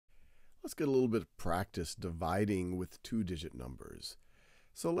Let's get a little bit of practice dividing with two-digit numbers.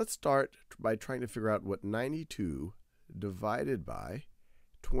 So let's start by trying to figure out what 92 divided by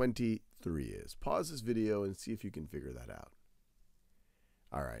 23 is. Pause this video and see if you can figure that out.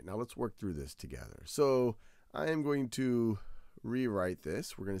 All right, now let's work through this together. So I am going to rewrite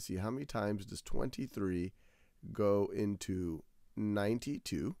this. We're going to see how many times does 23 go into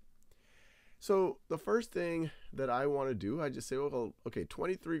 92. So the first thing that I want to do, I just say, well, okay,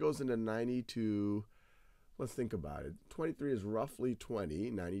 23 goes into 92. Let's think about it. 23 is roughly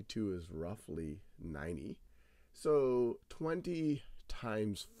 20. 92 is roughly 90. So 20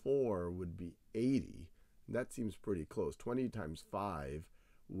 times 4 would be 80. That seems pretty close. 20 times 5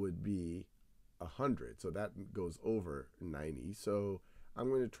 would be 100. So that goes over 90. So I'm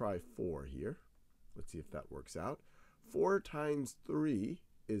going to try 4 here. Let's see if that works out. 4 times 3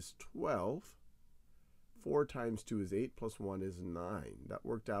 is 12. 4 times 2 is 8, plus 1 is 9. That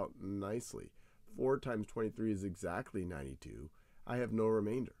worked out nicely. 4 times 23 is exactly 92. I have no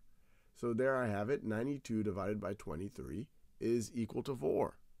remainder. So there I have it. 92 divided by 23 is equal to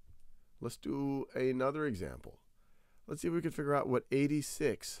 4. Let's do another example. Let's see if we can figure out what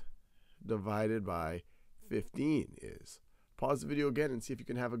 86 divided by 15 is. Pause the video again and see if you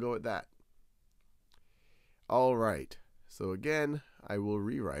can have a go at that. All right. So again, I will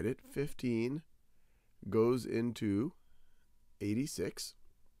rewrite it. 15 goes into 86.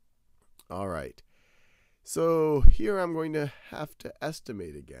 All right. So here I'm going to have to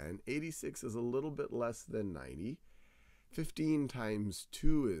estimate again. 86 is a little bit less than 90. 15 times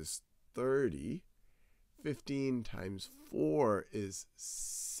 2 is 30. 15 times 4 is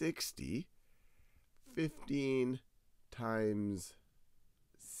 60. 15 times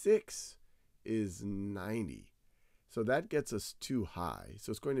 6 is 90. So that gets us too high.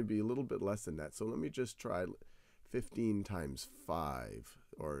 So it's going to be a little bit less than that. So let me just try 15 times 5.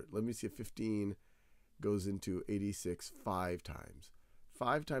 Or let me see if 15 goes into 86 5 times.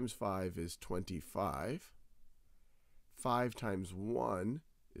 5 times 5 is 25. 5 times 1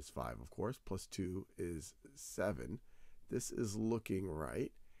 is 5, of course, plus 2 is 7. This is looking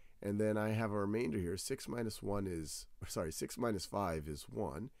right. And then I have a remainder here. 6 minus 5 is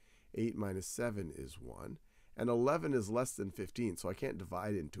 1. 8 minus 7 is 1. And 11 is less than 15, so I can't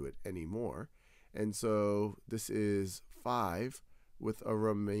divide into it anymore. And so this is 5 with a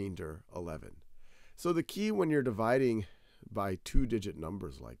remainder 11. So the key when you're dividing by two-digit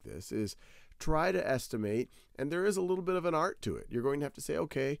numbers like this is try to estimate, and there is a little bit of an art to it. You're going to have to say,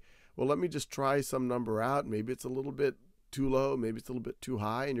 okay, well, let me just try some number out. Maybe it's a little bit too low, maybe it's a little bit too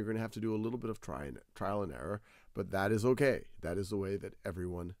high, and you're going to have to do a little bit of trial and error, but that is okay. That is the way that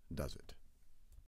everyone does it.